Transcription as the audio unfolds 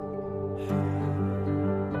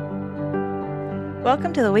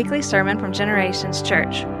Welcome to the weekly sermon from Generations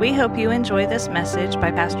Church. We hope you enjoy this message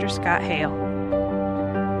by Pastor Scott Hale.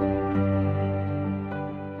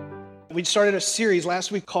 We started a series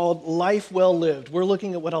last week called Life Well Lived. We're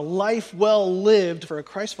looking at what a life well lived for a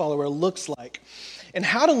Christ follower looks like and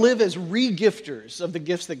how to live as re-gifters of the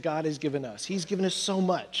gifts that God has given us. He's given us so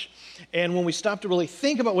much. And when we stop to really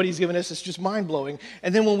think about what he's given us, it's just mind-blowing.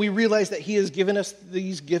 And then when we realize that he has given us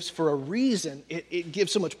these gifts for a reason, it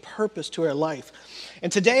gives so much purpose to our life.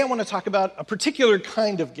 And today I want to talk about a particular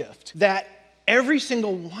kind of gift that every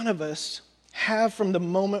single one of us have from the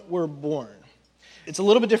moment we're born. It's a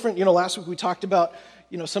little bit different. Last week we talked about,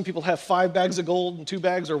 some people have 5 bags of gold and 2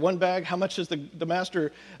 bags or 1 bag. How much has the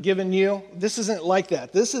master given you? This isn't like that.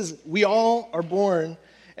 We all are born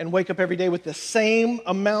and wake up every day with the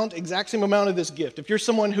exact same amount of this gift. If you're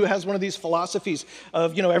someone who has one of these philosophies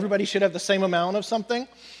of, everybody should have the same amount of something,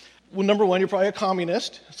 well, number one, you're probably a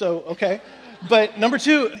communist, so okay. But number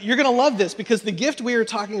two, you're going to love this because the gift we are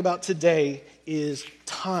talking about today is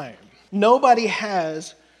time. Nobody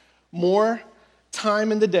has more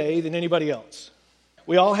time in the day than anybody else.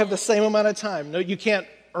 We all have the same amount of time. No, you can't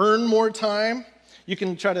earn more time. You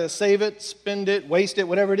can try to save it, spend it, waste it,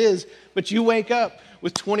 whatever it is, but you wake up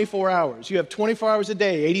with 24 hours. You have 24 hours a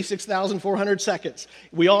day, 86,400 seconds.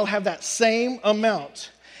 We all have that same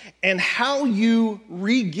amount. And how you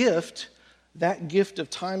re-gift that gift of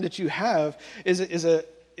time that you have is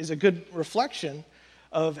a good reflection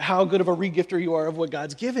of how good of a re-gifter you are of what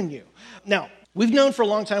God's given you. Now, we've known for a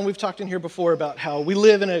long time, we've talked in here before about how we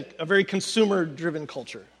live in a very consumer-driven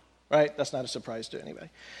culture, right? That's not a surprise to anybody.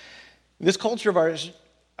 This culture of ours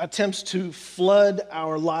attempts to flood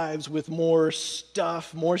our lives with more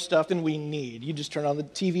stuff than we need. You just turn on the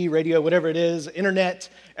TV, radio, whatever it is, internet,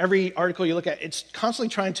 every article you look at, it's constantly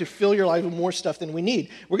trying to fill your life with more stuff than we need.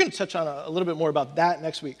 We're going to touch on a little bit more about that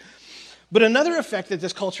next week. But another effect that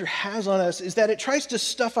this culture has on us is that it tries to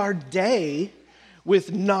stuff our day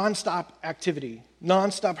with nonstop activity,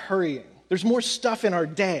 nonstop hurrying. There's more stuff in our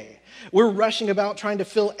day. We're rushing about trying to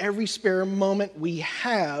fill every spare moment we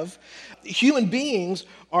have. Human beings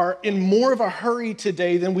are in more of a hurry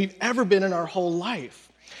today than we've ever been in our whole life.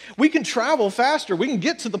 We can travel faster. We can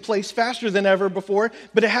get to the place faster than ever before,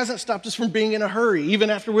 but it hasn't stopped us from being in a hurry. Even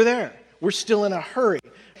after we're there, we're still in a hurry.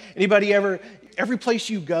 Every place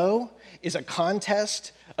you go is a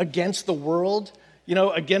contest against the world.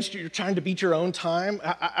 You're trying to beat your own time.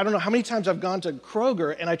 I don't know how many times I've gone to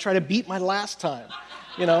Kroger and I try to beat my last time,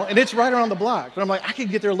 and it's right around the block. But I'm like, I could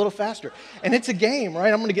get there a little faster. And it's a game,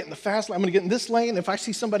 right? I'm going to get in the fast lane. I'm going to get in this lane. If I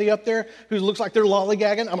see somebody up there who looks like they're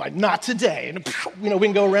lollygagging, I'm like, not today. And, we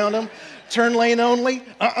can go around them. Turn lane only.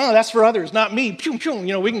 That's for others, not me. Pew, pew.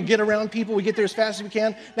 We can get around people. We get there as fast as we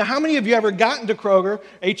can. Now, how many of you ever gotten to Kroger,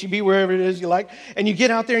 H-E-B, wherever it is you like, and you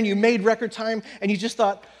get out there and you made record time and you just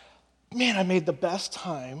thought, man, I made the best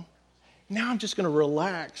time. Now I'm just going to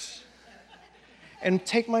relax and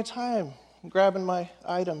take my time grabbing my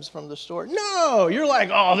items from the store. No, you're like,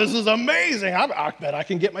 oh, this is amazing. I bet I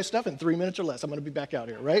can get my stuff in 3 minutes or less. I'm going to be back out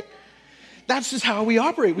here, right? That's just how we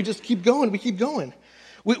operate. We just keep going. We keep going.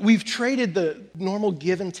 We've traded the normal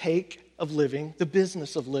give and take of living, the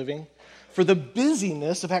business of living, for the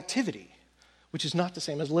busyness of activity, which is not the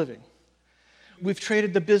same as living. We've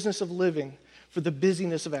traded the business of living for the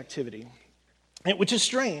busyness of activity, which is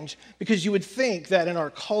strange because you would think that in our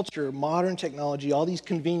culture, modern technology, all these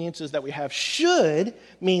conveniences that we have should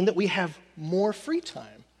mean that we have more free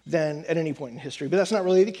time than at any point in history, but that's not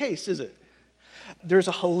really the case, is it? There's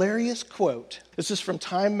a hilarious quote. This is from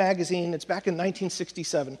Time magazine. It's back in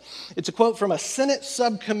 1967. It's a quote from a Senate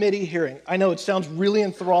subcommittee hearing. I know it sounds really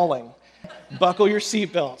enthralling. Buckle your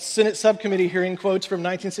seatbelts. Senate subcommittee hearing quotes from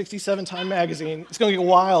 1967 Time magazine. It's going to get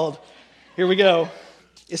wild. Here we go.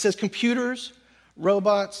 It says, computers,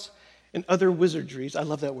 robots, and other wizardries, I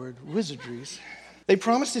love that word, wizardries, they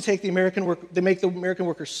promise to make the American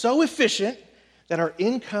worker so efficient that our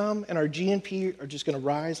income and our GNP are just going to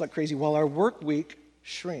rise like crazy while our work week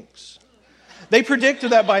shrinks. They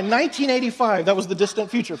predicted that by 1985, that was the distant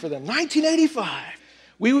future for them, 1985,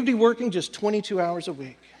 we would be working just 22 hours a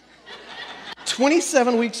week,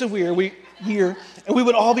 27 weeks a year, and we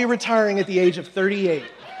would all be retiring at the age of 38.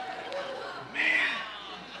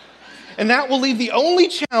 And that will leave the only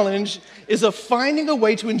challenge is of finding a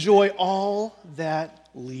way to enjoy all that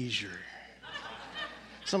leisure.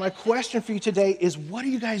 So my question for you today is, what are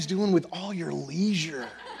you guys doing with all your leisure?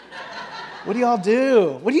 What do y'all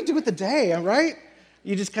do? What do you do with the day, right?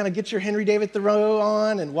 You just kind of get your Henry David Thoreau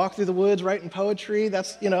on and walk through the woods writing poetry.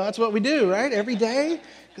 That's what we do, right? Every day,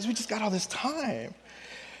 because we just got all this time.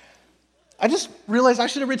 I just realized I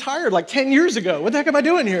should have retired like 10 years ago. What the heck am I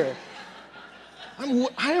doing here?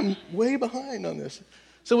 I am way behind on this.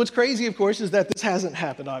 So what's crazy, of course, is that this hasn't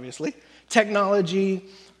happened, obviously. Technology,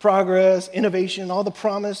 progress, innovation, all the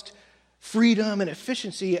promised freedom and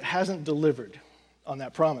efficiency, it hasn't delivered on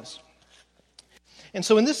that promise. And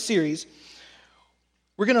so in this series,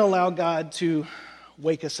 we're going to allow God to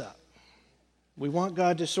wake us up. We want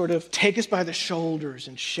God to sort of take us by the shoulders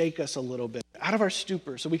and shake us a little bit out of our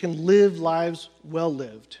stupor so we can live lives well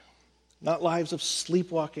lived, not lives of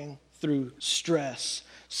sleepwalking through stress,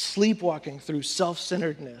 sleepwalking through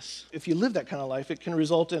self-centeredness. If you live that kind of life, it can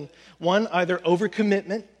result in, one, either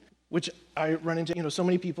overcommitment, which I run into, so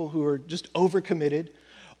many people who are just overcommitted,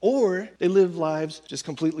 or they live lives just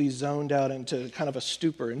completely zoned out into kind of a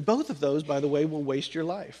stupor. And both of those, by the way, will waste your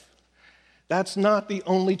life. That's not the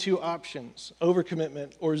only two options,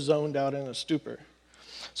 overcommitment or zoned out in a stupor.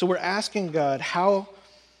 So we're asking God, how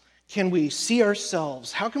can we see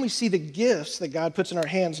ourselves? How can we see the gifts that God puts in our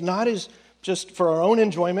hands, not as just for our own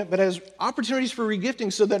enjoyment, but as opportunities for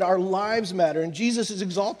regifting so that our lives matter and Jesus is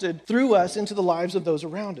exalted through us into the lives of those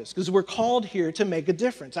around us? Because we're called here to make a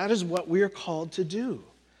difference. That is what we are called to do,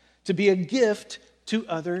 to be a gift to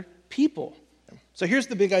other people. So here's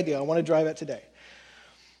the big idea I want to drive at today.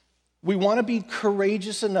 We want to be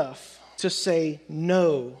courageous enough to say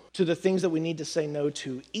no to the things that we need to say no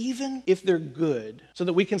to, even if they're good, so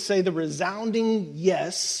that we can say the resounding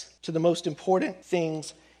yes to the most important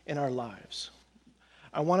things in our lives.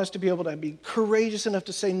 I want us to be able to be courageous enough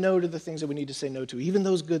to say no to the things that we need to say no to, even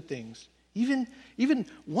those good things, even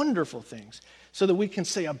wonderful things, so that we can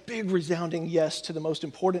say a big resounding yes to the most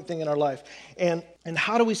important thing in our life. And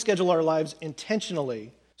how do we schedule our lives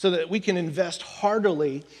intentionally so that we can invest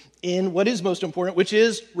heartily in what is most important, which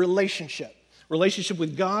is relationship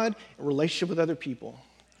with God and relationship with other people.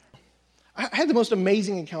 I had the most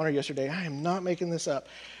amazing encounter yesterday. I am not making this up.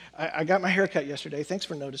 I got my hair cut yesterday. Thanks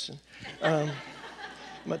for noticing. I'm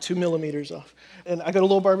about 2 millimeters off. And I got a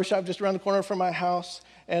little barbershop just around the corner from my house,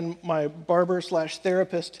 and my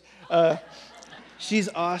barber/therapist, she's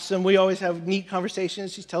awesome. We always have neat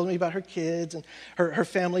conversations. She's telling me about her kids and her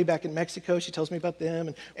family back in Mexico. She tells me about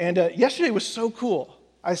them. And yesterday was so cool.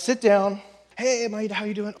 I sit down, hey, Maida, how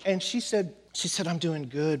you doing? And she said, I'm doing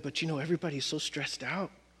good, but everybody's so stressed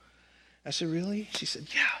out. I said, really? She said,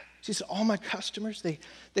 yeah. She said, all my customers, they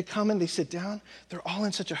come and they sit down. They're all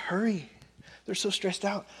in such a hurry. They're so stressed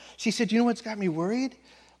out. She said, you know what's got me worried?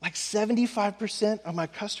 Like 75% of my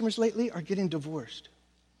customers lately are getting divorced.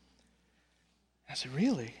 I said,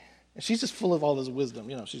 really? And she's just full of all this wisdom.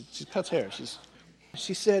 She cuts hair.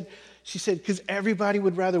 She said, because everybody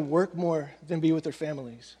would rather work more than be with their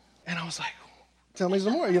families. And I was like, tell me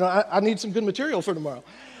some more. I need some good material for tomorrow.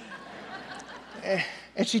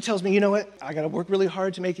 And she tells me, you know what? I got to work really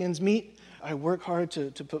hard to make ends meet. I work hard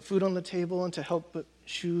to put food on the table and to help put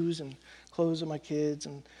shoes and clothes on my kids.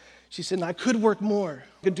 And she said, and I could work more.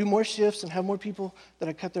 I could do more shifts and have more people that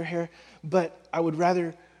I cut their hair, but I would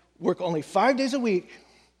rather work only 5 days a week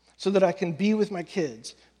so that I can be with my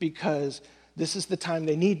kids because this is the time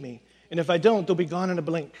they need me. And if I don't, they'll be gone in a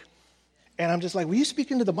blink. And I'm just like, will you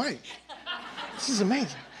speak into the mic? This is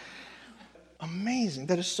amazing. Amazing.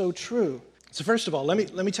 That is so true. So first of all, let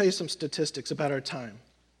me tell you some statistics about our time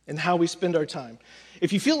and how we spend our time.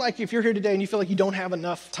 If you're here today and you feel like you don't have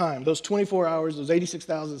enough time, those 24 hours, those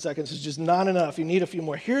 86,000 seconds is just not enough. You need a few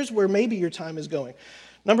more. Here's where maybe your time is going.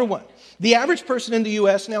 Number one, the average person in the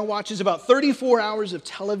U.S. now watches about 34 hours of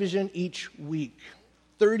television each week.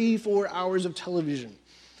 34 hours of television.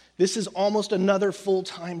 This is almost another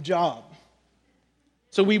full-time job.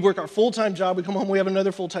 So we work our full-time job, we come home, we have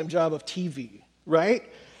another full-time job of TV, right?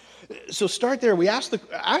 So start there. We ask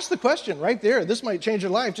the question right there. This might change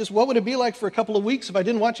your life. Just what would it be like for a couple of weeks if I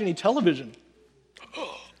didn't watch any television?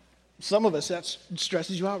 Some of us, that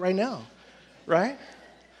stresses you out right now, right?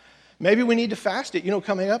 Maybe we need to fast it.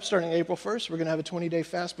 Coming up, starting April 1st, we're going to have a 20-day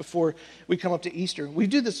fast before we come up to Easter. We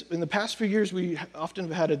do this in the past few years. We often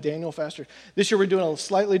have had a Daniel faster. This year, we're doing a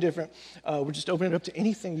slightly different. We're just opening it up to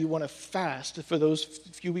anything you want to fast for those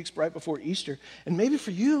few weeks right before Easter. And maybe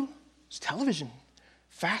for you, it's television.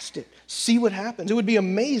 Fast it. See what happens. It would be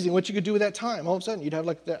amazing what you could do with that time. All of a sudden, you'd have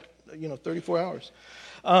like that, 34 hours.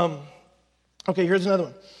 Okay, here's another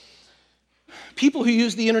one. People who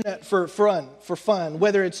use the internet for fun,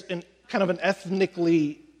 whether it's kind of an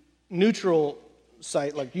ethnically neutral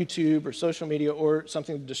site like YouTube or social media or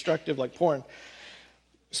something destructive like porn,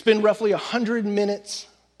 spend roughly 100 minutes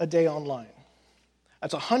a day online.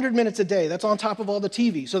 That's 100 minutes a day. That's on top of all the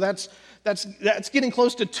TV. So that's getting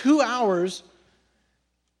close to 2 hours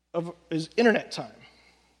of his internet time.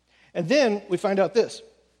 And then we find out this.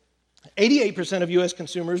 88% of U.S.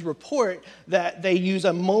 consumers report that they use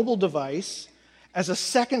a mobile device as a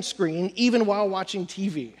second screen even while watching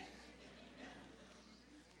TV.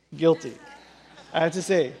 Guilty, I have to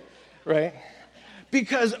say, right?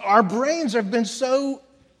 Because our brains have been so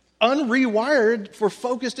unrewired for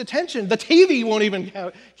focused attention. The TV won't even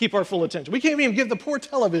keep our full attention. We can't even give the poor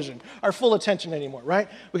television our full attention anymore, right?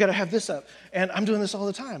 We got to have this up. And I'm doing this all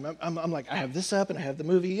the time. I'm like, I have this up and I have the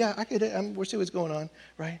movie. Yeah, we'll see what's going on,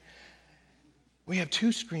 right? We have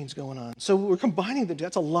two screens going on. So we're combining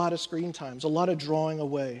that's a lot of screen times, a lot of drawing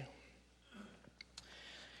away.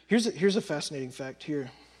 Here's a fascinating fact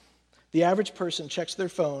here. The average person checks their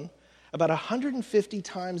phone about 150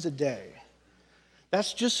 times a day.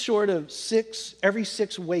 That's just short of every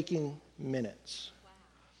 6 waking minutes. Wow.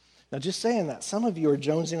 Now, just saying that, some of you are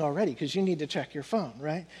jonesing already because you need to check your phone,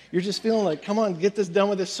 right? You're just feeling like, come on, get this done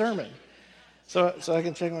with this sermon so I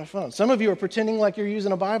can check my phone. Some of you are pretending like you're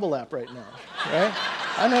using a Bible app right now, right?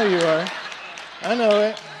 I know you are. I know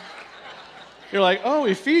it. You're like, oh,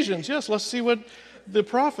 Ephesians, yes, let's see what the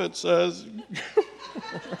prophet says,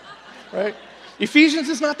 right? Ephesians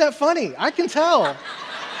is not that funny. I can tell.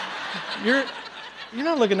 You're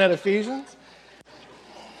not looking at Ephesians.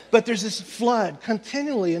 But there's this flood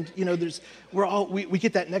continually, and we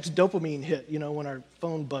get that next dopamine hit, when our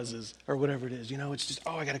phone buzzes or whatever it is. It's just,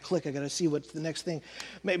 I got to click, I got to see what's the next thing.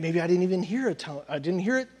 Maybe I didn't even hear it. I didn't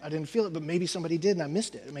hear it, I didn't feel it, but maybe somebody did and I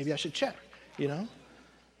missed it. Maybe I should check, And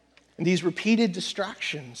these repeated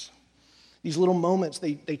distractions, these little moments,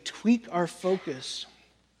 they tweak our focus.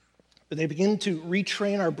 But they begin to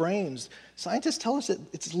retrain our brains. Scientists tell us that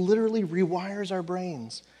it literally rewires our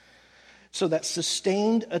brains so that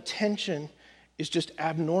sustained attention is just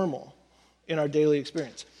abnormal in our daily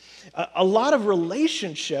experience. A lot of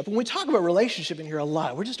relationship, when we talk about relationship in here a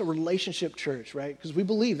lot, we're just a relationship church, right? Because we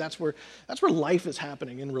believe that's where life is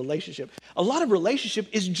happening, in relationship. A lot of relationship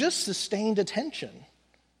is just sustained attention,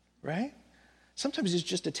 right? Sometimes it's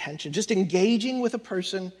just attention, just engaging with a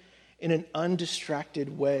person in an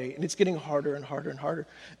undistracted way. And it's getting harder and harder and harder.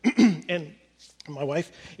 And my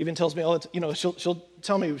wife even tells me, she'll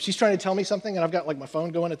tell me, she's trying to tell me something, and I've got my phone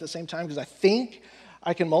going at the same time because I think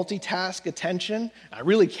I can multitask attention. I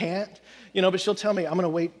really can't, but she'll tell me, I'm going to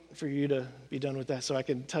wait for you to be done with that so I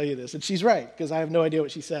can tell you this. And she's right, because I have no idea what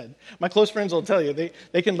she said. My close friends will tell you,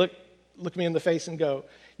 they can look me in the face and go,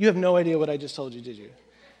 you have no idea what I just told you, did you?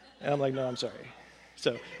 And I'm like, no, I'm sorry.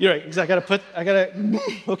 So you're right, because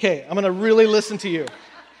okay, I'm going to really listen to you.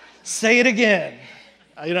 Say it again.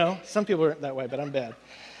 Some people aren't that way, but I'm bad.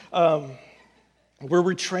 We're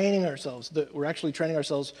retraining ourselves. We're actually training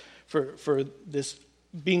ourselves for this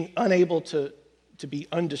being unable to be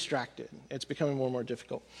undistracted. It's becoming more and more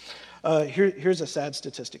difficult. Here's a sad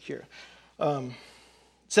statistic here.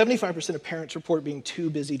 75% of parents report being too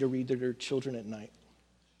busy to read to their children at night.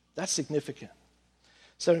 That's significant.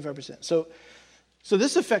 75%. So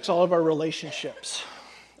this affects all of our relationships,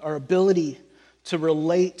 our ability to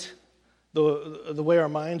relate, the way our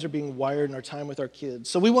minds are being wired in our time with our kids.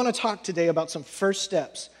 So we want to talk today about some first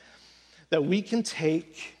steps that we can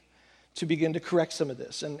take to begin to correct some of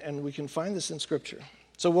this, and we can find this in Scripture.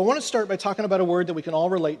 So we want to start by talking about a word that we can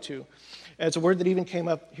all relate to. And it's a word that even came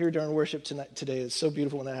up here during worship today. It's so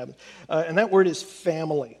beautiful when that happens. And that word is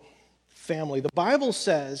family. Family. The Bible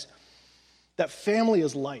says that family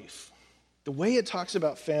is life. The way it talks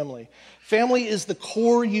about family is the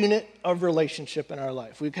core unit of relationship in our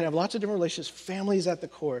life. We can have lots of different relationships. Family is at the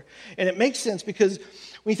core. And it makes sense because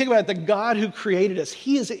when you think about it, the God who created us,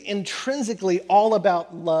 he is intrinsically all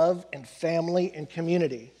about love and family and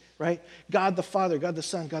community, right? God the Father, God the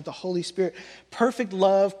Son, God the Holy Spirit. Perfect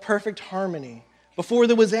love, perfect harmony. Before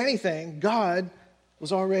there was anything, God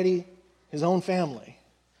was already his own family.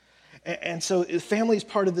 And so family is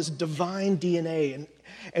part of this divine DNA.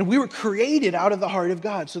 And we were created out of the heart of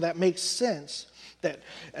God. So that makes sense that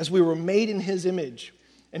as we were made in his image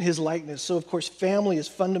and his likeness, so of course family is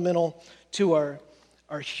fundamental to our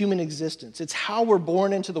human existence. It's how we're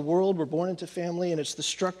born into the world, we're born into family, and it's the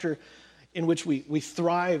structure in which we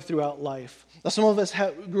thrive throughout life. Now some of us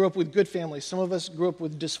grew up with good families, some of us grew up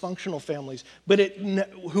with dysfunctional families, but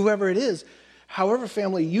whoever it is, however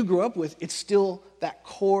family you grew up with, it's still that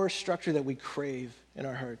core structure that we crave in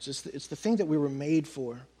our hearts. It's the thing that we were made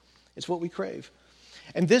for. It's what we crave.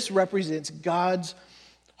 And this represents God's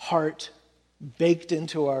heart baked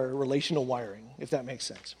into our relational wiring, if that makes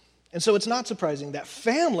sense. And so it's not surprising that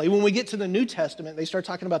family, when we get to the New Testament, they start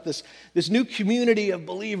talking about this new community of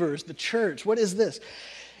believers, the church. What is this?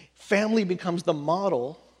 Family becomes the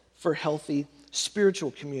model for healthy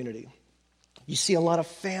spiritual community. You see a lot of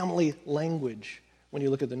family language, when you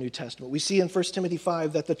look at the New Testament. We see in 1 Timothy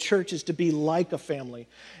 5 that the church is to be like a family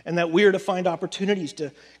and that we are to find opportunities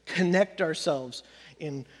to connect ourselves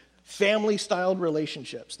in family-styled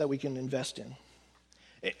relationships that we can invest in.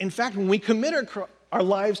 In fact, when we commit our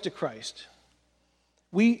lives to Christ,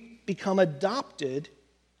 we become adopted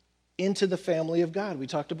into the family of God.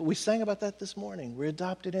 We sang about that this morning. We're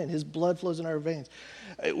adopted in. His blood flows in our veins.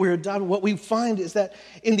 We're adopted. What we find is that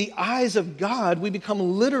in the eyes of God, we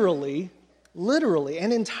become literally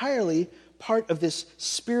and entirely part of this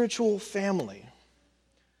spiritual family.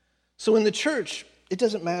 So in the church, it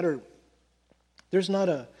doesn't matter. There's not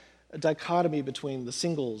a dichotomy between the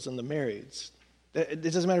singles and the marrieds. It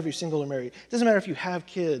doesn't matter if you're single or married. It doesn't matter if you have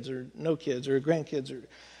kids or no kids or grandkids.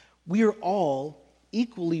 We are all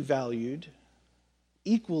equally valued,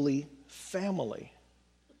 equally family,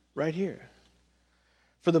 right here.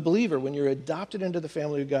 For the believer, when you're adopted into the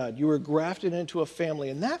family of God, you are grafted into a family,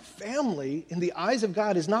 and that family, in the eyes of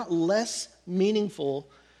God, is not less meaningful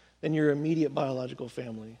than your immediate biological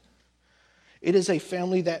family. It is a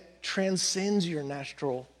family that transcends your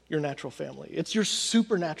natural family. It's your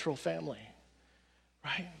supernatural family,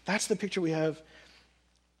 right? That's the picture we have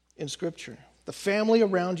in Scripture. The family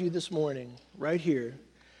around you this morning, right here,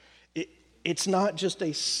 it's not just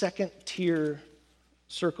a second-tier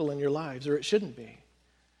circle in your lives, or it shouldn't be.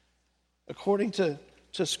 According to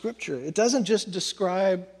Scripture, it doesn't just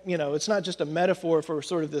describe, it's not just a metaphor for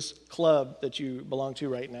sort of this club that you belong to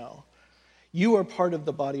right now. You are part of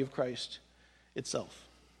the body of Christ itself.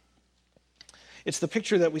 It's the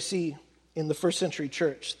picture that we see in the first century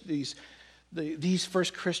church. These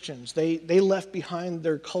first Christians, they left behind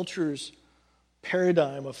their culture's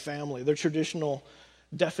paradigm of family, their traditional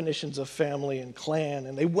definitions of family and clan,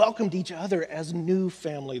 and they welcomed each other as new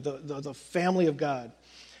family, the family of God.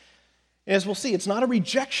 And as we'll see, it's not a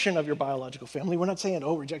rejection of your biological family. We're not saying,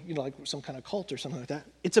 reject, like some kind of cult or something like that.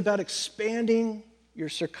 It's about expanding your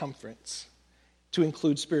circumference to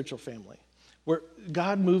include spiritual family. Where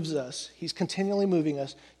God moves us, He's continually moving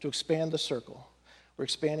us to expand the circle. We're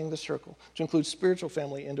expanding the circle to include spiritual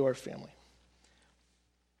family into our family.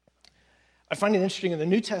 I find it interesting, in the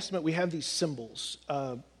New Testament, we have these symbols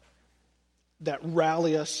that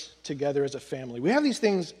rally us together as a family. We have these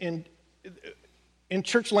things in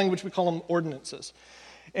church language, we call them ordinances.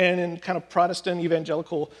 And in kind of Protestant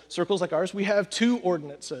evangelical circles like ours, we have 2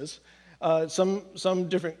 ordinances. Some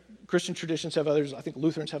different Christian traditions have others. I think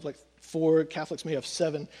Lutherans have like 4, Catholics may have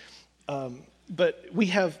 7. But we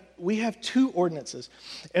have 2 ordinances.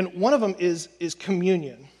 And one of them is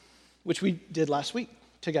communion, which we did last week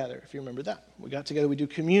together, if you remember that. We got together, we do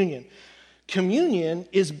communion. Communion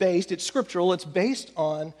is it's scriptural, it's based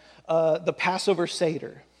on the Passover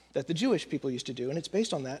Seder that the Jewish people used to do, and it's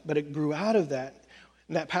based on that, but it grew out of that,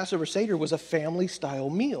 and that Passover Seder was a family-style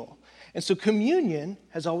meal. And so communion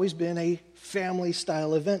has always been a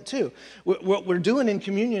family-style event too. What we're doing in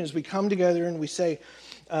communion is we come together and we say,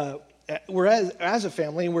 we're as a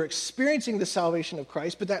family, and we're experiencing the salvation of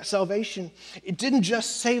Christ, but that salvation, it didn't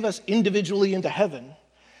just save us individually into heaven.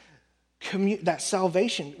 That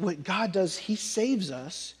salvation, what God does, He saves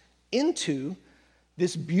us into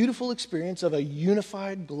this beautiful experience of a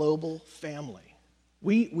unified global family.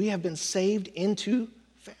 We have been saved into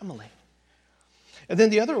family. And then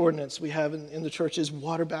the other ordinance we have in the church is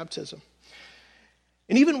water baptism.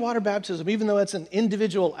 And even water baptism, even though it's an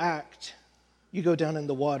individual act, you go down in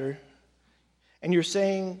the water and you're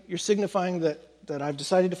signifying that I've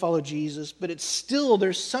decided to follow Jesus, but it's still,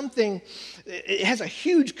 there's something, it has a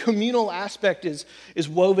huge communal aspect is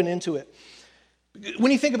woven into it.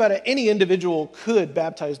 When you think about it, any individual could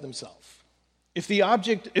baptize themselves. If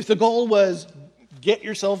the goal was get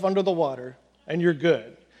yourself under the water and you're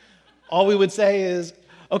good, all we would say is,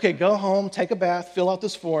 okay, go home, take a bath, fill out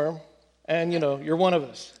this form, and you're one of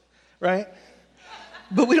us, right?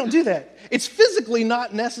 But we don't do that. It's physically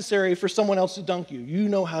not necessary for someone else to dunk you. You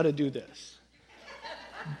know how to do this.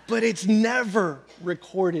 But it's never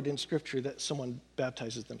recorded in Scripture that someone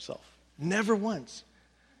baptizes themselves. Never once.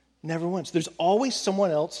 Never once. There's always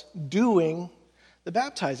someone else doing the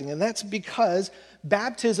baptizing. And that's because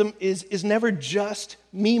baptism is never just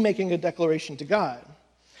me making a declaration to God.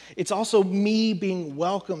 It's also me being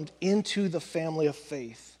welcomed into the family of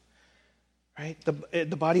faith. Right?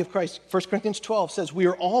 The body of Christ. 1 Corinthians 12 says we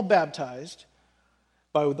are all baptized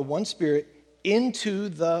by the one Spirit into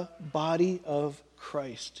the body of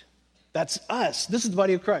Christ. That's us. This is the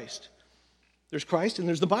body of Christ. There's Christ and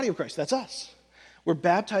there's the body of Christ. That's us. We're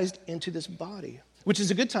baptized into this body. which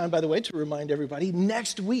is a good time, by the way, to remind everybody,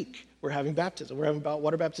 next week we're having baptism. We're having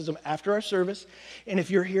water baptism after our service. And if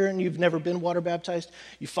you're here and you've never been water baptized,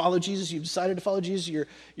 you follow Jesus, you've decided to follow Jesus,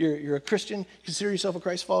 you're a Christian, consider yourself a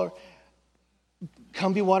Christ follower,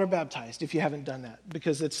 come be water baptized if you haven't done that,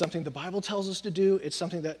 because it's something the Bible tells us to do. It's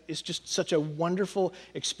something that is just such a wonderful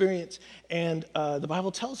experience. And the Bible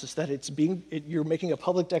tells us that you're making a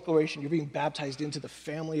public declaration. You're being baptized into the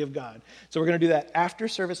family of God. So we're going to do that after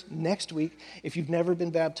service next week. If you've never been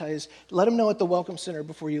baptized, let them know at the Welcome Center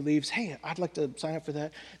before you leave. Hey, I'd like to sign up for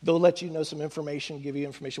that. They'll let you know some information, give you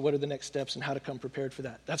information, what are the next steps and how to come prepared for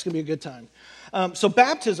that. That's going to be a good time. So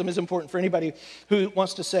baptism is important for anybody who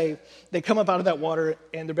wants to say they come up out of that water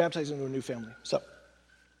and they're baptized into a new family. So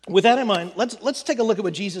with that in mind, let's take a look at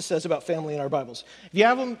what Jesus says about family in our Bibles. If you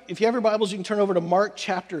have your Bibles, you can turn over to Mark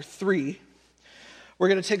chapter 3. We're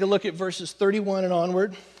going to take a look at verses 31 and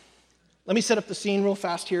onward. Let me set up the scene real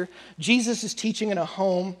fast here. Jesus is teaching in a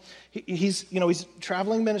home. He's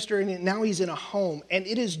traveling minister, and now he's in a home, and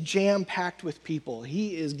it is jam-packed with people.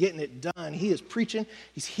 He is getting it done. He is preaching.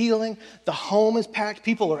 He's healing. The home is packed.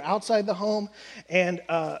 People are outside the home, and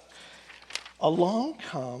along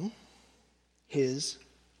come his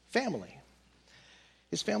family.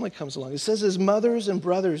 His family comes along. It says his mothers and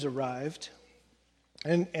brothers arrived.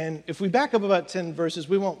 And if we back up about 10 verses,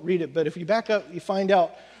 we won't read it, but if you back up, you find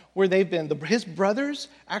out where they've been. His brothers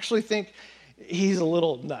actually think he's a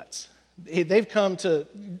little nuts. They've come to,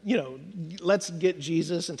 let's get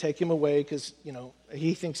Jesus and take him away because,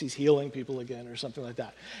 he thinks he's healing people again or something like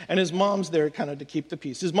that. And his mom's there kind of to keep the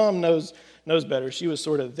peace. His mom knows better. She was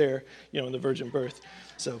sort of there, in the virgin birth.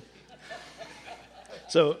 So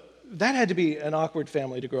that had to be an awkward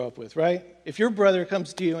family to grow up with, right? If your brother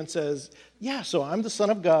comes to you and says, yeah, so I'm the Son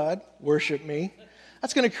of God, worship me,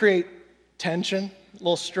 that's going to create tension, a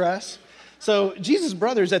little stress. So Jesus'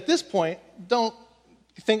 brothers at this point don't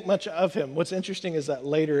think much of him. What's interesting is that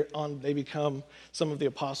later on they become some of the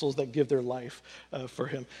apostles that give their life for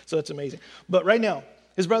him. So that's amazing. But right now,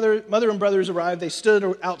 his mother and brothers arrived. They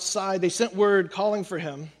stood outside. They sent word calling for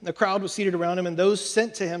him. The crowd was seated around him, and those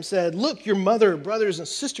sent to him said, look, your mother, brothers, and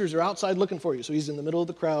sisters are outside looking for you. So he's in the middle of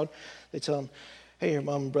the crowd. They tell him, hey, your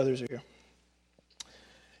mom and brothers are here.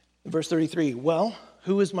 In verse 33, well,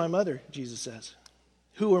 who is my mother? Jesus says.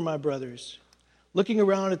 Who are my brothers? Looking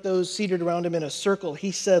around at those seated around him in a circle,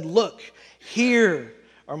 he said, look, here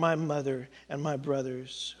are my mother and my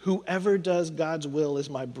brothers. Whoever does God's will is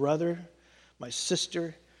my brother, my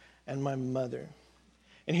sister, and my mother.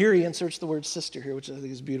 And here he inserts the word sister here, which I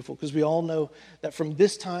think is beautiful, because we all know that from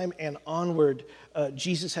this time and onward,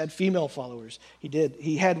 Jesus had female followers. He did.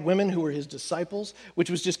 He had women who were his disciples, which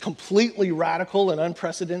was just completely radical and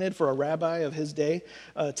unprecedented for a rabbi of his day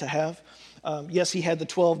to have. Yes, he had the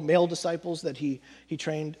 12 male disciples that he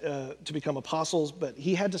trained to become apostles, but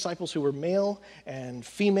he had disciples who were male and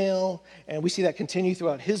female, and we see that continue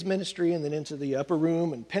throughout his ministry and then into the upper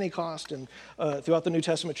room and Pentecost, and throughout the New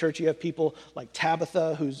Testament church you have people like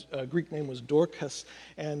Tabitha, whose Greek name was Dorcas,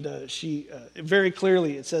 and she very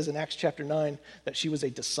clearly, it says in Acts chapter 9, that she was a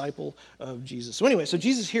disciple of Jesus. So anyway, so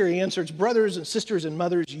Jesus here, he answers, brothers and sisters and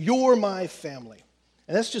mothers, you're my family.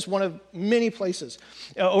 And that's just one of many places.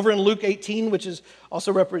 Over in Luke 18, which is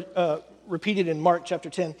also repeated in Mark chapter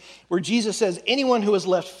 10, where Jesus says, anyone who has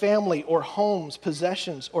left family or homes,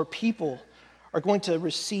 possessions, or people are going to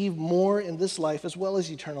receive more in this life as well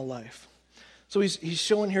as eternal life. So he's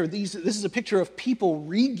showing here, this is a picture of people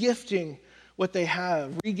re-gifting what they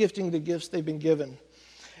have, re-gifting the gifts they've been given.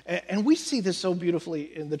 And we see this so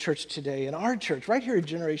beautifully in the church today, in our church, right here at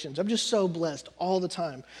Generations. I'm just so blessed all the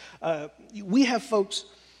time. We have folks,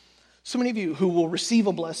 so many of you, who will receive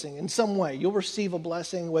a blessing in some way. You'll receive a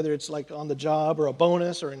blessing, whether it's like on the job or a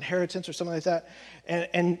bonus or inheritance or something like that.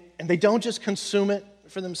 And they don't just consume it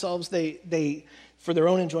for themselves. They for their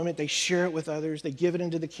own enjoyment, they share it with others. They give it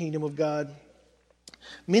into the kingdom of God.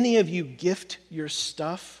 Many of you gift your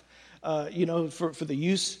stuff, for the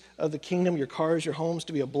use of the kingdom, your cars, your homes,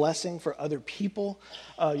 to be a blessing for other people.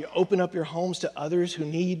 You open up your homes to others who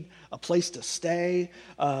need a place to stay.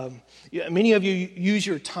 Many of you use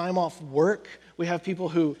your time off work. We have people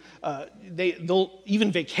who, they'll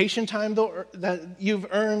even vacation time that you've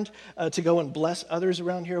earned to go and bless others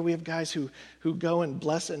around here. We have guys who go and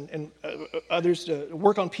bless and others to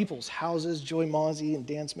work on people's houses. Joy Mozzie and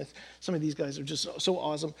Dan Smith, some of these guys are just so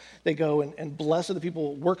awesome. They go and bless other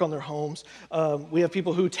people, work on their homes. We have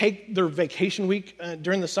people who take their vacation week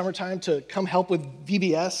during the summertime to come help with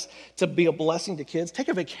VBS to be a blessing to kids. Take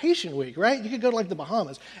a vacation week, right? You could go to like the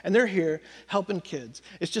Bahamas, and they're here helping kids.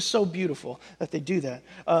 It's just so beautiful that they do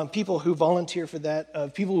that. People who volunteer for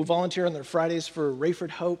that, people who volunteer on their Fridays for Rayford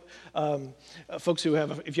Hope, folks who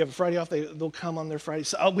have, if you have a Friday off, they'll come on their Fridays.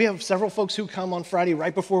 So, we have several folks who come on Friday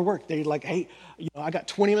right before work. They're like, hey, I got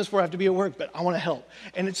 20 minutes before I have to be at work, but I want to help.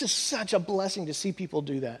 And it's just such a blessing to see people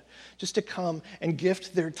do that, just to come and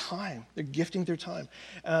gift their time. They're gifting their time.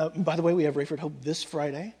 By the way, we have Rayford Hope this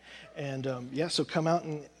Friday. And so come out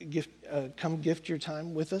and gift your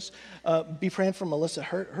time with us. Be praying for Melissa.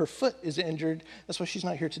 Her foot is injured. That's why she's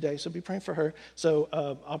not here today. So be praying for her. So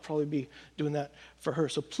I'll probably be doing that for her.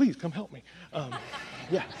 So please come help me.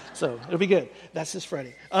 So it'll be good. That's this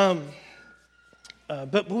Friday.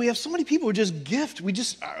 But we have so many people who just gift.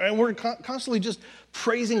 And we're constantly just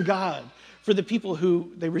praising God for the people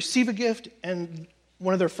who they receive a gift, and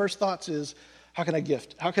one of their first thoughts is, how can I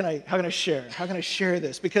gift? How can I share? How can I share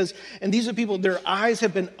this? And these are people, their eyes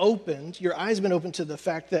have been opened. Your eyes have been opened to the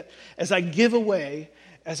fact that as I give away,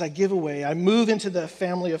 I move into the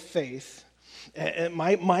family of faith. And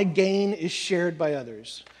my gain is shared by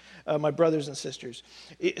others, my brothers and sisters.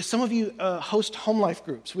 Some of you host home life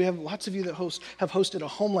groups. We have lots of you that have hosted a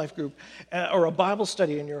home life group or a Bible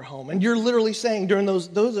study in your home. And you're literally saying during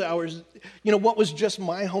those hours, what was just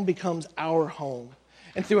my home becomes our home.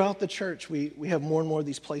 And throughout the church, we have more and more of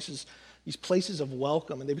these places of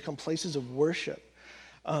welcome, and they become places of worship,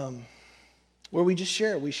 where we just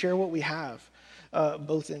share. We share what we have,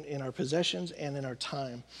 both in our possessions and in our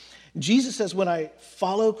time. Jesus says, when I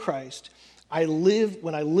follow Christ,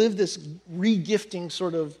 when I live this re-gifting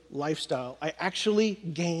sort of lifestyle, I actually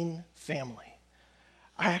gain family.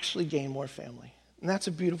 I actually gain more family. And that's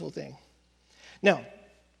a beautiful thing. Now,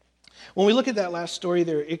 when we look at that last story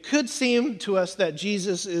there, it could seem to us that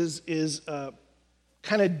Jesus is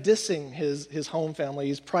kind of dissing his home family.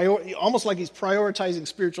 He's almost like he's prioritizing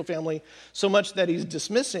spiritual family so much that he's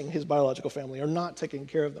dismissing his biological family or not taking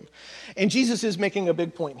care of them. And Jesus is making a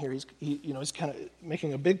big point here. He's kind of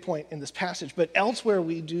making a big point in this passage. But elsewhere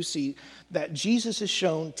we do see that Jesus is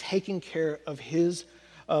shown taking care of his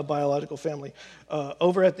biological family.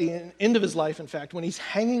 Over at the end of his life, in fact, when he's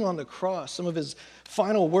hanging on the cross, some of his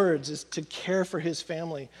final words is to care for his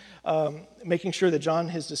family, making sure that John,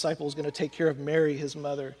 his disciple, is going to take care of Mary, his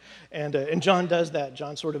mother. And John does that.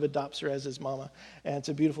 John sort of adopts her as his mama, and it's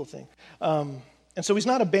a beautiful thing. And so he's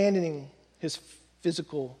not abandoning his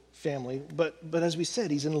physical family, but as we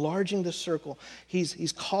said, he's enlarging the circle.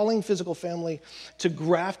 He's calling physical family to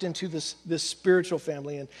graft into this spiritual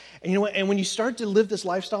family. And you know what? And when you start to live this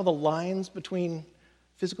lifestyle, the lines between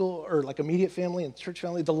physical or like immediate family and church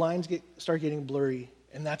family, the lines start getting blurry,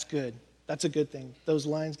 and that's good. That's a good thing. Those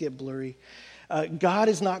lines get blurry. God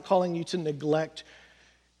is not calling you to neglect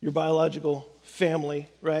your biological family,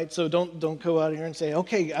 right? So don't go out here and say,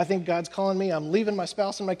 okay, I think God's calling me. I'm leaving my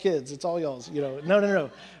spouse and my kids. It's all y'all's. No,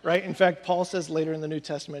 right? In fact, Paul says later in the New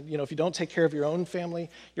Testament, if you don't take care of your own family,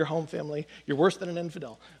 your home family, you're worse than an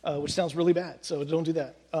infidel, which sounds really bad. So don't do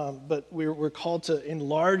that. But we're called to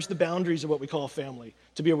enlarge the boundaries of what we call a family,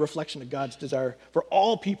 to be a reflection of God's desire for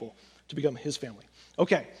all people to become his family.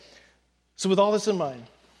 Okay. So with all this in mind,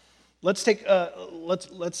 let's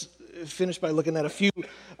finish by looking at a few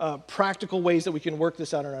practical ways that we can work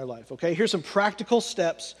this out in our life, okay? Here's some practical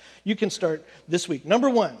steps you can start this week. Number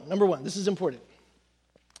one, this is important.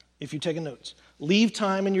 If you're taking notes, leave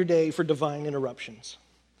time in your day for divine interruptions.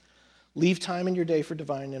 Leave time in your day for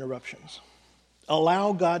divine interruptions.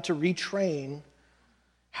 Allow God to retrain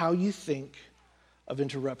how you think of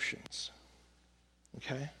interruptions,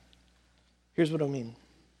 okay? Here's what I mean.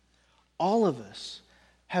 All of us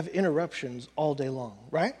have interruptions all day long,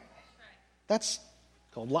 right? That's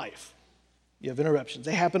called life. You have interruptions.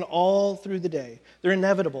 They happen all through the day. They're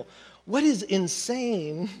inevitable. What is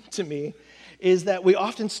insane to me is that we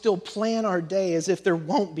often still plan our day as if there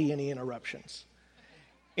won't be any interruptions.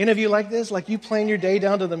 Any of you like this? Like you plan your day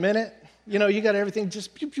down to the minute? You got everything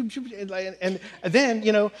just pew, pew, pew, and then, and then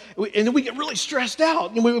we get really stressed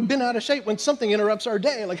out. And we've been out of shape when something interrupts our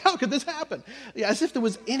day. Like, how could this happen? Yeah, as if there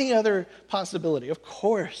was any other possibility. Of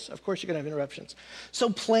course, you're going to have interruptions.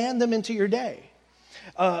 So plan them into your day.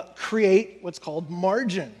 Create what's called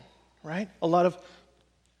margin, right? A lot of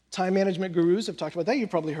time management gurus have talked about that.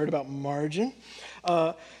 You've probably heard about margin.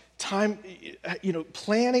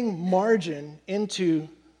 Planning margin into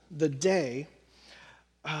the day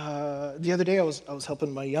The other day I was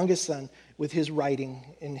helping my youngest son with his writing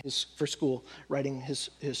for school, writing his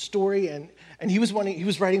story, and he was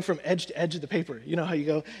writing from edge to edge of the paper. You know how you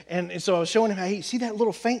go, and so I was showing him how, hey, see that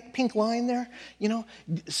little faint pink line there? You know,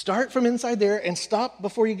 start from inside there and stop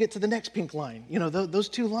before you get to the next pink line. You know, those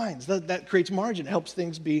two lines, that creates margin, helps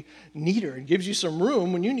things be neater, and gives you some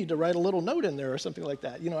room when you need to write a little note in there or something like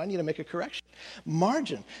that. You know, I need to make a correction.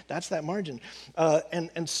 Margin, that's that margin.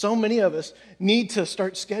 And so many of us need to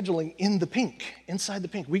start scheduling in the pink, inside the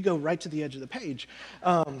pink. We go right to the edge of the page.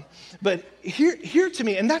 But here to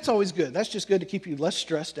me, and that's always good. That's just good to keep you less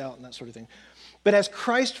stressed out and that sort of thing. But as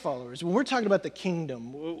Christ followers, when we're talking about the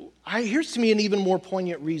kingdom, here's to me an even more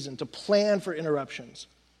poignant reason to plan for interruptions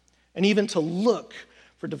and even to look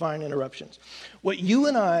for divine interruptions. What you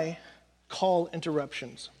and I call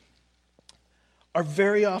interruptions are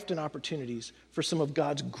very often opportunities for some of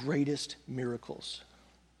God's greatest miracles.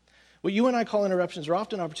 What you and I call interruptions are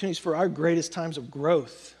often opportunities for our greatest times of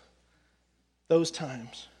growth. Those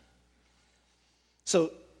times.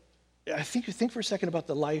 So I think for a second about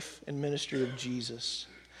the life and ministry of Jesus.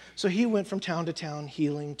 So he went from town to town,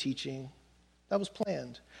 healing, teaching. That was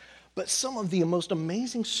planned. But some of the most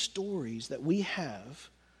amazing stories that we have,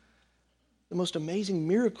 the most amazing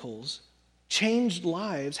miracles, changed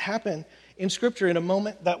lives, happen in Scripture in a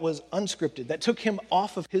moment that was unscripted, that took him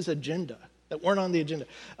off of his agenda, that weren't on the agenda.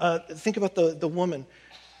 Think about the woman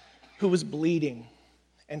who was bleeding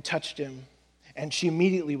and touched him, and she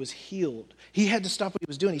immediately was healed. He had to stop what he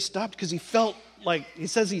was doing. He stopped because he felt like, he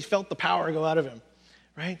says he felt the power go out of him,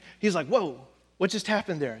 right? He's like, whoa, what just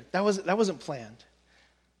happened there? That wasn't planned.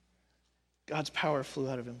 God's power flew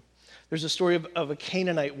out of him. There's a story of a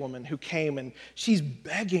Canaanite woman who came, and she's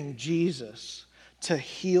begging Jesus to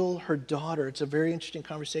heal her daughter. It's a very interesting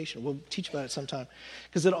conversation. We'll teach about it sometime.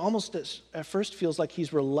 Because it almost at first feels like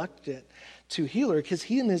he's reluctant to heal her because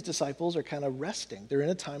he and his disciples are kind of resting. They're in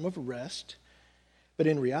a time of rest. But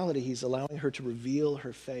in reality, he's allowing her to reveal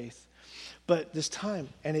her faith. But this time,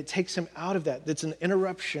 and it takes him out of that. It's an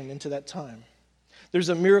interruption into that time. There's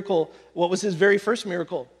a miracle. What was his very first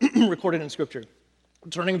miracle recorded in Scripture?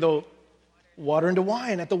 Turning the water into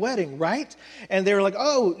wine at the wedding, right? And they were like,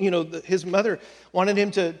 oh, his mother wanted him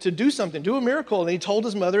to do something, do a miracle. And he told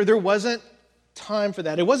his mother there wasn't time for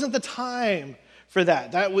that. It wasn't the time for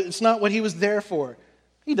that. It's not what he was there for.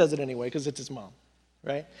 He does it anyway because it's his mom.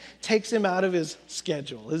 Right? Takes him out of his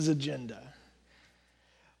schedule, his agenda.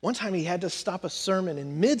 One time he had to stop a sermon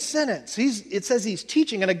in mid-sentence. It says he's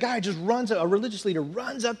teaching, and a religious leader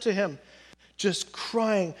runs up to him, just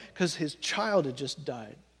crying because his child had just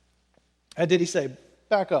died. And did he say,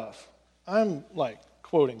 back off? I'm like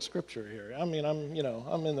quoting Scripture here. I mean,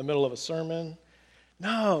 I'm in the middle of a sermon.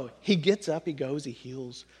 No, he gets up, he goes, he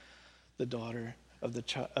heals the daughter of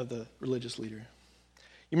the religious leader.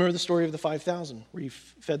 You remember the story of the 5,000, where he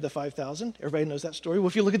fed the 5,000? Everybody knows that story. Well,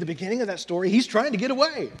 if you look at the beginning of that story, he's trying to get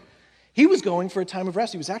away. He was going for a time of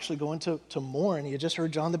rest. He was actually going to mourn. He had just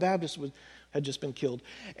heard John the Baptist had just been killed.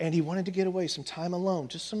 And he wanted to get away, some time alone,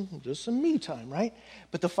 just some me time, right?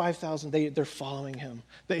 But the 5,000, they're following him.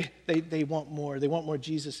 They want more. They want more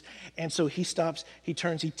Jesus. And so he stops, he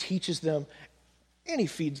turns, he teaches them, and he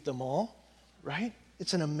feeds them all, right?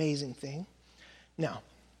 It's an amazing thing. Now,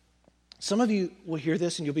 some of you will hear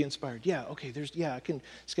this and you'll be inspired. Yeah, okay, I can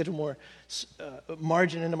schedule more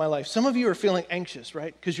margin into my life. Some of you are feeling anxious,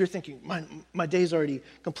 right? Because you're thinking, my day's already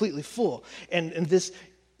completely full.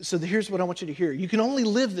 So here's what I want you to hear. You can only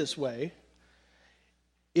live this way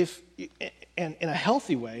and in a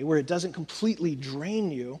healthy way where it doesn't completely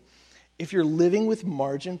drain you if you're living with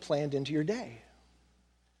margin planned into your day.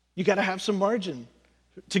 You got to have some margin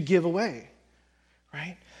to give away,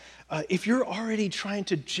 right? If you're already trying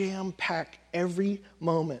to jam-pack every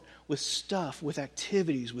moment with stuff, with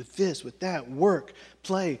activities, with this, with that, work,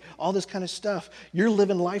 play, all this kind of stuff, you're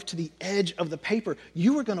living life to the edge of the paper,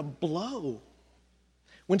 you are going to blow.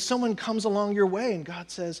 When someone comes along your way and God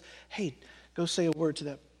says, hey, go say a word to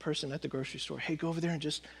that person at the grocery store. Hey, go over there and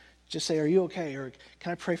just say, are you okay? Or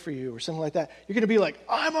can I pray for you? Or something like that. You're going to be like,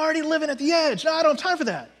 I'm already living at the edge. No, I don't have time for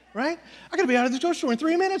that, right? I got to be out of the grocery store in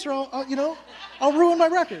 3 minutes or I'll ruin my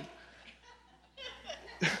record.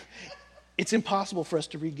 It's impossible for us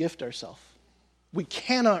to re-gift ourselves. We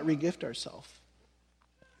cannot re-gift ourselves.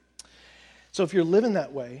 So if you're living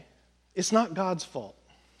that way, it's not God's fault.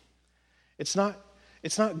 It's not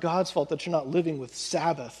God's fault that you're not living with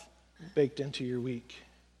Sabbath baked into your week.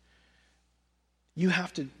 You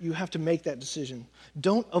have to make that decision.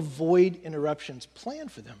 Don't avoid interruptions. Plan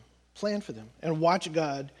for them. Plan for them. And watch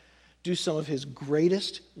God do some of his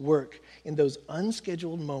greatest work in those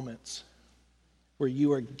unscheduled moments where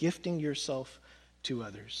you are gifting yourself to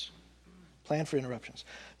others. Plan for interruptions.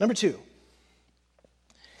 Number 2,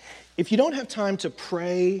 if you don't have time to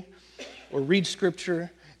pray or read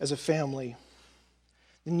scripture as a family,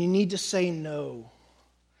 then you need to say no,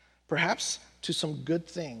 perhaps to some good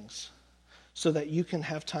things, so that you can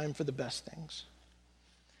have time for the best things.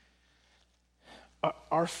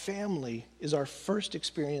 Our family is our first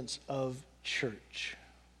experience of church.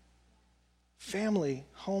 Family,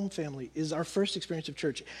 home family, is our first experience of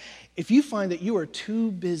church. If you find that you are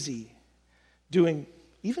too busy doing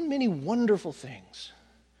even many wonderful things,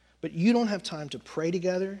 but you don't have time to pray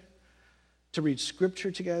together, to read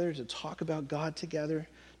scripture together, to talk about God together,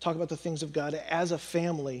 talk about the things of God as a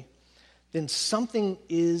family, then something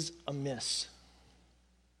is amiss.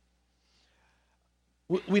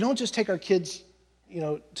 We don't just take our kids,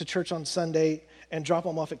 to church on Sunday and drop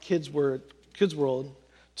them off at Kids World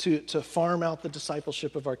to farm out the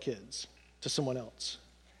discipleship of our kids to someone else.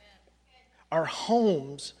 Our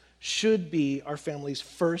homes should be our family's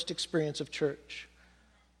first experience of church.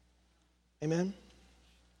 Amen?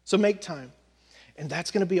 So make time. And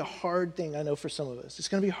that's going to be a hard thing, I know, for some of us. It's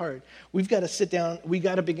going to be hard. We've got to sit down. We've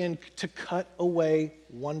got to begin to cut away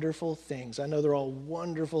wonderful things. I know they're all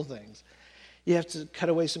wonderful things. You have to cut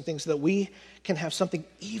away some things so that we can have something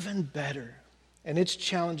even better. And it's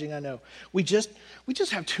challenging, I know. We just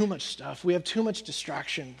have too much stuff. We have too much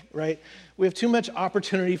distraction, right? We have too much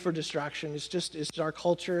opportunity for distraction. It's our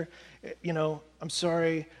culture. I'm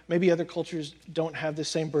sorry. Maybe other cultures don't have the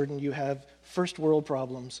same burden you have. First world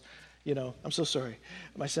problems. I'm so sorry.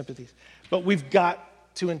 My sympathies. But we've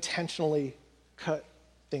got to intentionally cut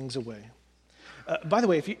things away. By the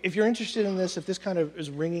way, if you're interested in this, if this kind of is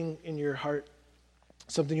ringing in your heart,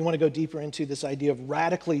 something you want to go deeper into, this idea of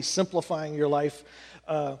radically simplifying your life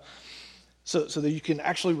so that you can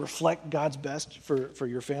actually reflect God's best for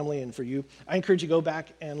your family and for you, I encourage you to go back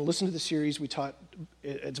and listen to the series we taught.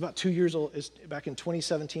 It's about 2 years old. It's back in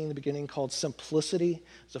 2017, the beginning, called Simplicity.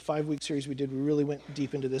 It's a 5-week series we did. We really went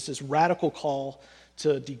deep into this radical call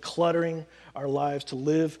to decluttering our lives, to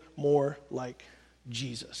live more like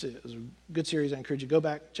Jesus. It was a good series. I encourage you to go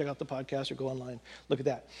back, check out the podcast, or go online, look at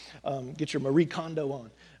that. Get your Marie Kondo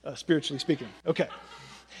on, spiritually speaking. Okay.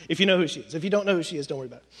 If you know who she is. If you don't know who she is, don't worry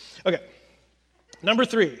about it. Okay. Number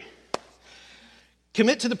 3,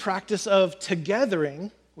 commit to the practice of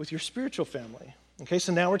togethering with your spiritual family. Okay,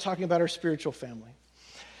 so now we're talking about our spiritual family.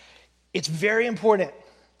 It's very important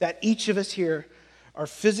that each of us here are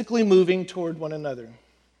physically moving toward one another,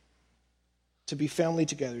 to be family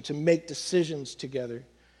together, to make decisions together,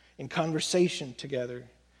 in conversation together,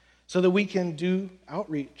 so that we can do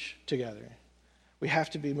outreach together. We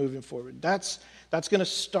have to be moving forward. That's going to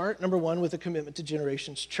start, number 1, with a commitment to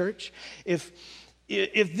Generations Church.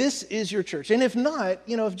 If this is your church, and if not,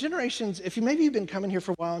 if Generations, maybe you've been coming here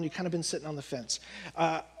for a while and you've kind of been sitting on the fence,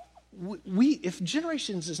 if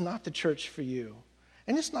Generations is not the church for you,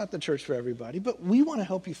 and it's not the church for everybody, but we want to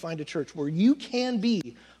help you find a church where you can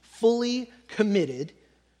be fully committed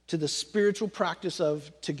to the spiritual practice of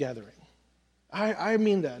togethering. I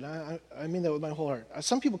mean that. I mean that with my whole heart.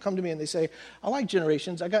 Some people come to me and they say, I like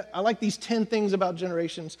Generations. I like these 10 things about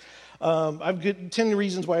Generations. I've got 10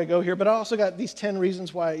 reasons why I go here, but I also got these 10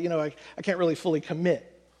 reasons why, I can't really fully commit.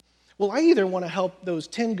 Well, I either want to help those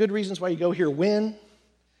 10 good reasons why you go here win,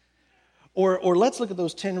 or let's look at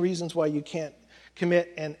those 10 reasons why you can't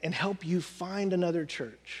commit and help you find another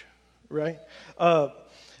church, right?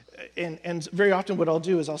 And very often what I'll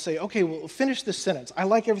do is I'll say, okay, well, finish this sentence. I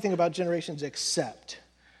like everything about Generations except,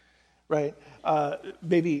 right?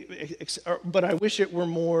 But I wish it were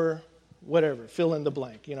more whatever, fill in the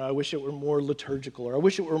blank. I wish it were more liturgical, or I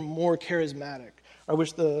wish it were more charismatic. I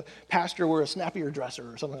wish the pastor were a snappier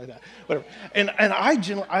dresser or something like that. Whatever. And I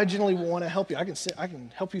generally want to help you. I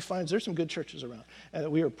can help you find. There's some good churches around,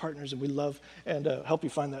 and we are partners, and we love and help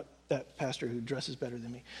you find that pastor who dresses better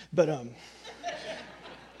than me.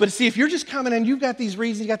 But see, if you're just coming and you've got these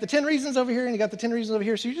reasons, you got the 10 reasons over here and you got the 10 reasons over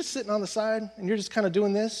here, so you're just sitting on the side and you're just kind of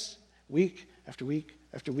doing this week after week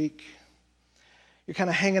after week. You're kind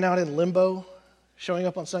of hanging out in limbo, showing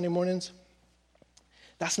up on Sunday mornings.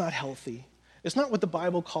 That's not healthy. It's not what the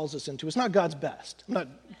Bible calls us into. It's not God's best. I'm not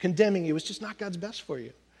condemning you. It's just not God's best for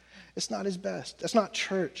you. It's not his best. That's not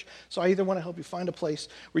church. So I either want to help you find a place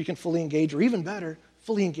where you can fully engage, or even better,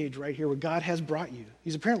 fully engage right here where God has brought you.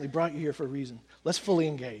 He's apparently brought you here for a reason. Let's fully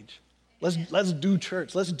engage. Let's do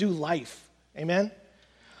church. Let's do life. Amen?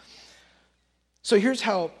 So here's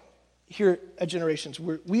how, here at Generations,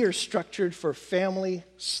 we are structured for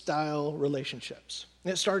family-style relationships.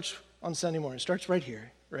 And it starts on Sunday morning. It starts right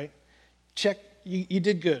here, right? Check. You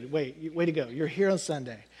did good. Way to go. You're here on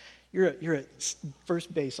Sunday. You're at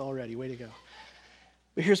first base already. Way to go.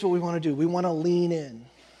 But here's what we want to do. We want to lean in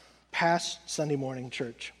past Sunday morning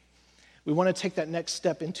church. We want to take that next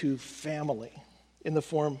step into family in the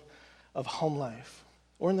form of home life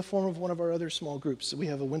or in the form of one of our other small groups. We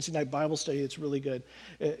have a Wednesday night Bible study that's really good.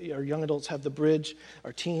 Our young adults have the Bridge,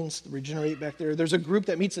 our teens, Regenerate back there. There's a group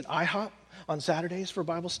that meets at IHOP on Saturdays for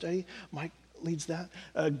Bible study. Mike leads that.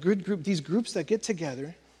 A good group, these groups that get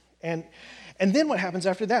together. And then what happens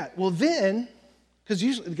after that? Well, then, because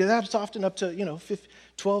usually that's often up to,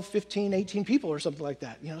 12, 15, 18 people or something like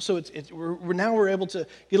that. So we're able to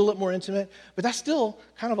get a little more intimate, but that's still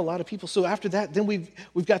kind of a lot of people. So after that, then we've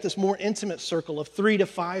got this more intimate circle of 3 to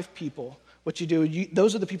 5 people. What you do,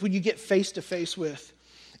 those are the people you get face to face with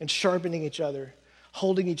and sharpening each other,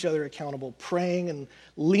 holding each other accountable, praying and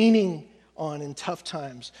leaning on in tough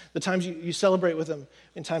times, the times you celebrate with them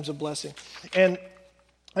in times of blessing. And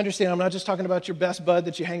understand, I'm not just talking about your best bud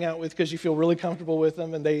that you hang out with because you feel really comfortable with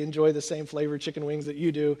them and they enjoy the same flavored chicken wings that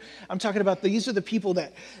you do. I'm talking about these are the people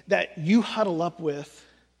that you huddle up with,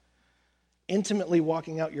 intimately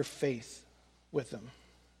walking out your faith with them.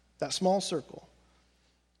 That small circle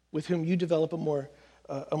with whom you develop a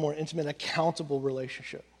more intimate, accountable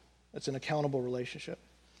relationship. It's an accountable relationship.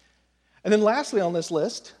 And then lastly on this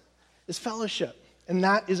list is fellowship. And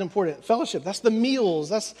that is important. Fellowship, that's the meals,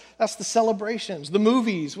 that's the celebrations, the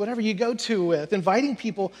movies, whatever you go to with. Inviting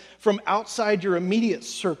people from outside your immediate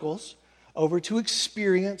circles over to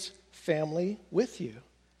experience family with you.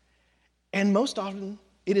 And most often,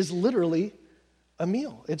 it is literally a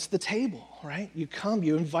meal. It's the table, right? You come,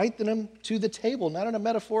 you invite them to the table, not in a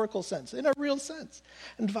metaphorical sense, in a real sense.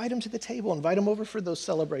 Invite them to the table, invite them over for those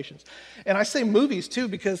celebrations. And I say movies too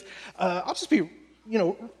because I'll just be,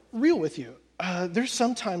 real with you. There's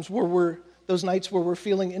some times those nights where we're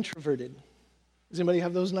feeling introverted. Does anybody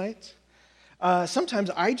have those nights?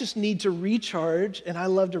 Sometimes I just need to recharge, and I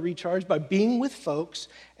love to recharge by being with folks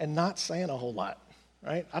and not saying a whole lot,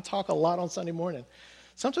 right? I talk a lot on Sunday morning.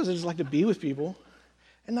 Sometimes I just like to be with people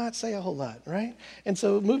and not say a whole lot, right? And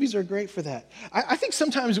so movies are great for that. I think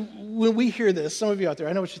sometimes when we hear this, some of you out there,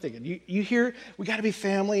 I know what you're thinking. You hear, we got to be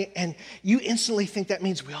family, and you instantly think that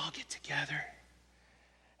means we all get together.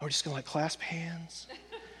 We're just going to clasp hands.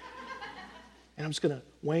 And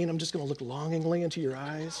Wayne, I'm just going to look longingly into your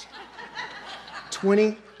eyes.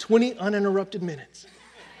 20 uninterrupted minutes.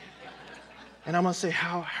 And I'm going to say,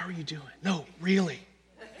 how are you doing? No, really,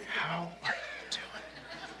 how are you doing?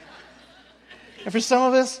 And for some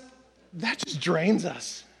of us, that just drains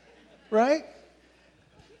us, right?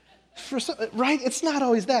 Right? It's not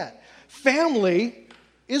always that. Family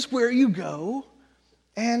is where you go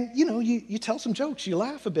and, you tell some jokes, you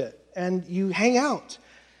laugh a bit, and you hang out.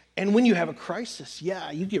 And when you have a crisis,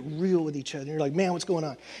 you get real with each other. You're like, man, what's going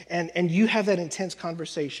on? And you have that intense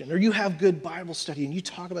conversation, or you have good Bible study, and you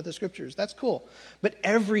talk about the scriptures. That's cool. But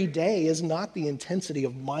every day is not the intensity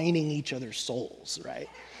of mining each other's souls, right?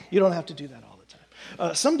 You don't have to do that all the time.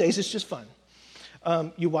 Some days it's just fun.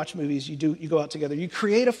 You watch movies, you go out together. You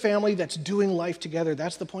create a family that's doing life together.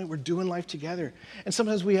 That's the point. We're doing life together. And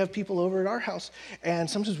sometimes we have people over at our house, and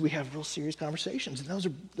sometimes we have real serious conversations. And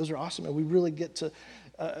those are awesome. And we really get to,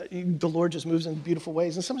 the Lord just moves in beautiful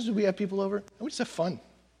ways. And sometimes we have people over, and we just have fun.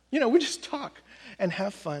 We just talk and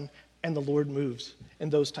have fun, and the Lord moves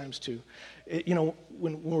in those times too.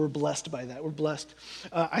 When we're blessed by that, we're blessed.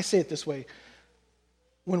 I say it this way.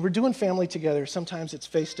 When we're doing family together, sometimes it's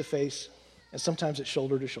face to face, and sometimes it's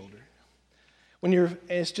shoulder to shoulder.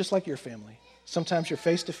 It's just like your family. Sometimes you're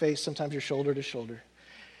face to face, sometimes you're shoulder to shoulder.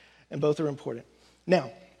 And both are important.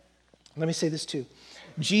 Now, let me say this too.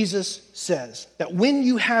 Jesus says that when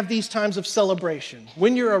you have these times of celebration,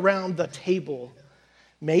 when you're around the table,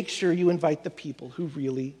 make sure you invite the people who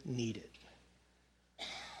really need it.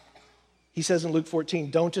 He says in Luke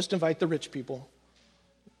 14, don't just invite the rich people.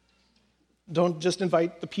 Don't just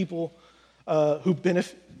invite the people who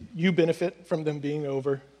benefit from them being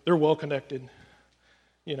over. They're well connected,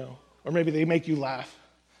 or maybe they make you laugh.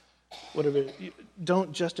 Whatever.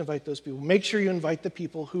 Don't just invite those people. Make sure you invite the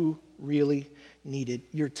people who really need it.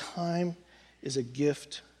 Your time is a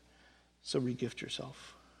gift, so re-gift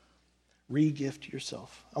yourself. Re-gift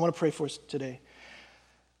yourself. I want to pray for us today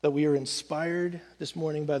that we are inspired this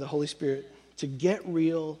morning by the Holy Spirit to get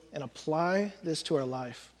real and apply this to our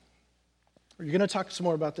life. You're going to talk some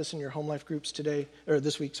more about this in your home life groups today, or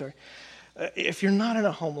this week, sorry. If you're not in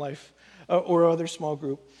a home life or other small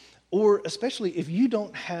group, or especially if you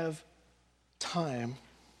don't have time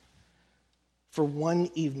for one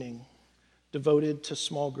evening devoted to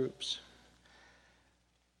small groups,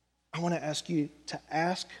 I want to ask you to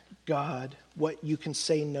ask God what you can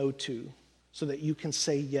say no to so that you can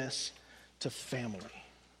say yes to family.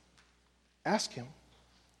 Ask him.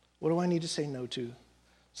 What do I need to say no to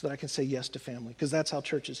so that I can say yes to family? Because that's how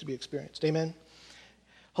church is to be experienced. Amen?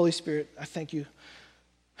 Holy Spirit, I thank you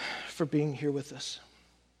for being here with us.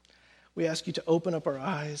 We ask you to open up our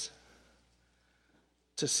eyes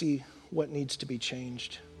to see what needs to be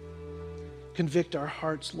changed. Convict our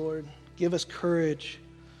hearts, Lord. Give us courage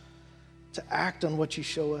to act on what you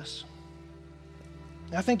show us.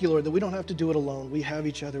 And I thank you, Lord, that we don't have to do it alone. We have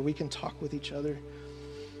each other. We can talk with each other.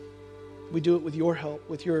 We do it with your help,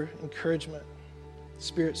 with your encouragement.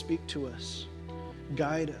 Spirit, speak to us.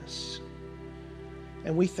 Guide us.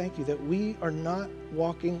 And we thank you that we are not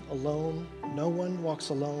walking alone. No one walks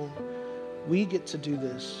alone. We get to do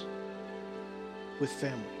this with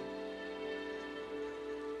family.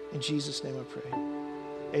 In Jesus' name I pray.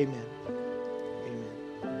 Amen. Amen.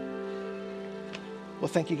 Well,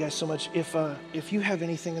 thank you guys so much. If you have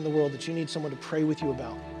anything in the world that you need someone to pray with you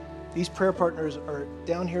about, these prayer partners are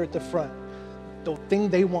down here at the front. The thing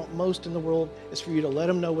they want most in the world is for you to let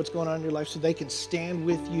them know what's going on in your life so they can stand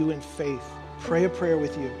with you in faith, pray a prayer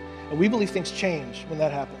with you. And we believe things change when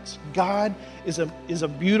that happens. God is a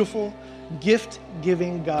beautiful,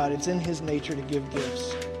 gift-giving God. It's in his nature to give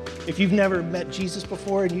gifts. If you've never met Jesus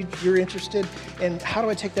before and you're interested in how do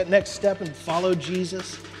I take that next step and follow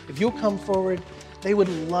Jesus, if you'll come forward, they would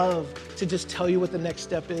love to just tell you what the next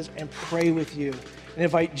step is and pray with you and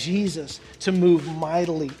invite Jesus to move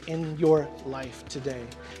mightily in your life today.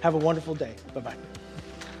 Have a wonderful day. Bye-bye.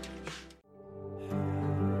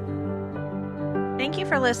 Thank you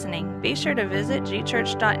for listening. Be sure to visit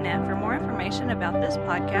gchurch.net for more information about this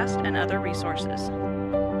podcast and other resources.